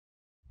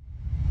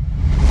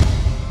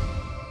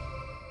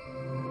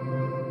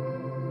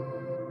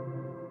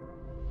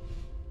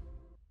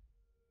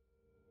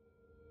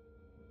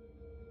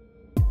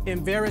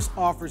InVeris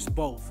offers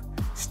both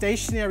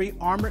stationary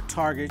armored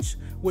targets,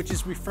 which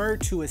is referred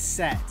to as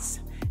SATs,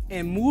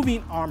 and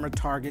moving armored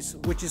targets,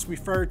 which is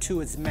referred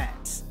to as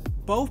MATs.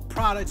 Both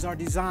products are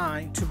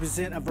designed to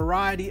present a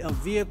variety of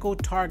vehicle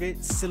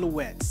target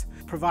silhouettes,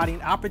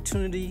 providing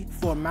opportunity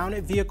for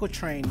mounted vehicle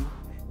training,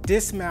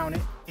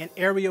 dismounted, and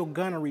aerial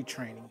gunnery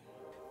training.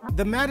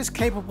 The MAT is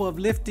capable of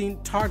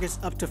lifting targets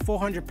up to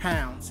 400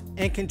 pounds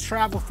and can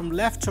travel from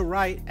left to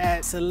right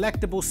at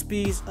selectable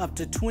speeds up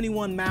to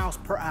 21 miles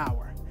per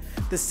hour.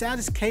 The SAT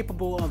is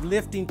capable of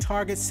lifting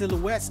target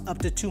silhouettes up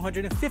to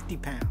 250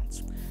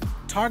 pounds.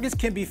 Targets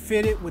can be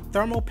fitted with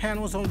thermal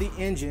panels on the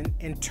engine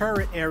and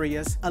turret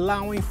areas,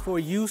 allowing for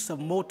use of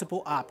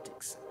multiple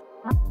optics.